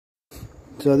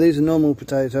So these are normal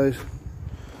potatoes.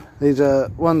 These are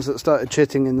ones that started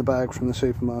chitting in the bag from the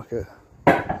supermarket.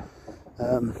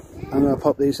 I'm going to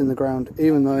pop these in the ground,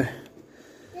 even though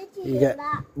you get...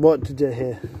 What did you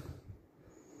hear?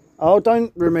 Oh,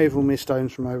 don't remove all my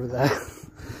stones from over there.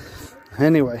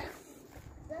 Anyway.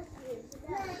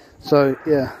 So,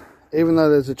 yeah. Even though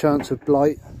there's a chance of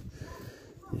blight,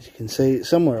 as you can see,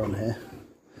 somewhere on here,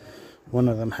 one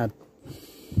of them had...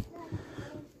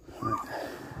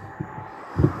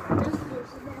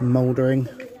 mouldering.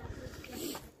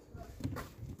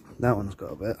 That one's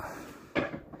got a bit.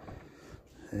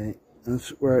 See, that's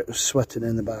where it was sweating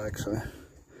in the bag, so and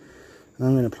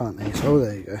I'm going to plant these. Oh,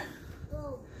 there you go.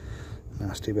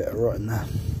 Nasty bit of rot in there.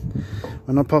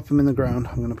 When I pop them in the ground,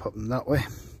 I'm going to pop them that way,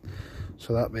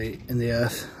 so that'll be in the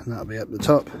earth and that'll be up the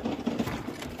top,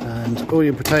 and all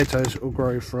your potatoes will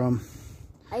grow from...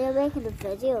 Are you making a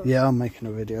video? Yeah, I'm making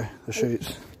a video. The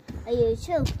shoots. Are you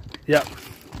too? Yep.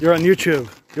 You're on YouTube.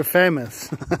 You're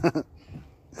famous.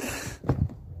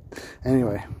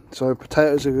 Anyway, so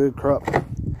potatoes are a good crop.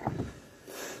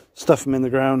 Stuff them in the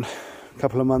ground. A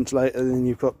couple of months later, then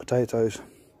you've got potatoes.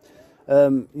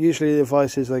 Usually the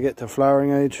advice is they get to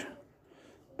flowering age,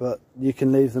 but you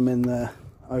can leave them in there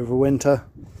over winter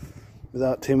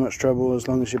without too much trouble, as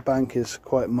long as your bank is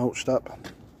quite mulched up.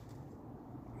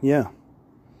 Yeah.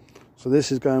 So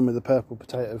this is going with the purple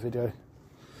potato video,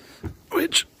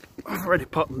 which I've already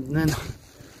popped them in,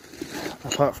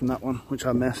 apart from that one, which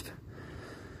I missed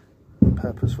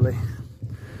purposefully.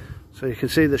 So you can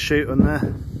see the shoot on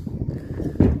there.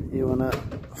 You want to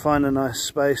find a nice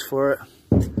space for it,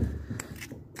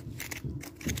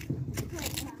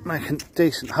 make a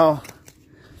decent hole,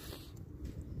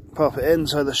 pop it in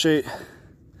so the shoot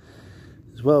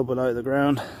is well below the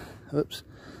ground. Oops.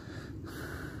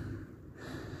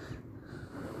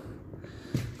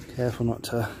 Careful not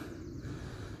to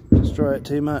destroy it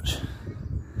too much.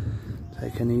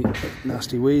 Take any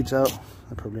nasty weeds out.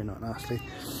 They're probably not nasty.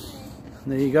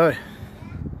 And there you go.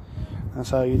 That's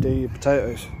how you do your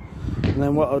potatoes. And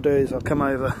then what I'll do is I'll come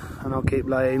over and I'll keep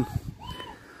laying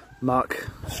muck,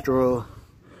 straw,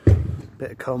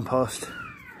 bit of compost,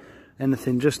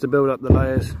 anything just to build up the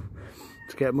layers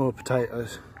to get more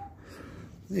potatoes.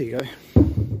 There you go.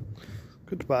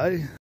 Goodbye.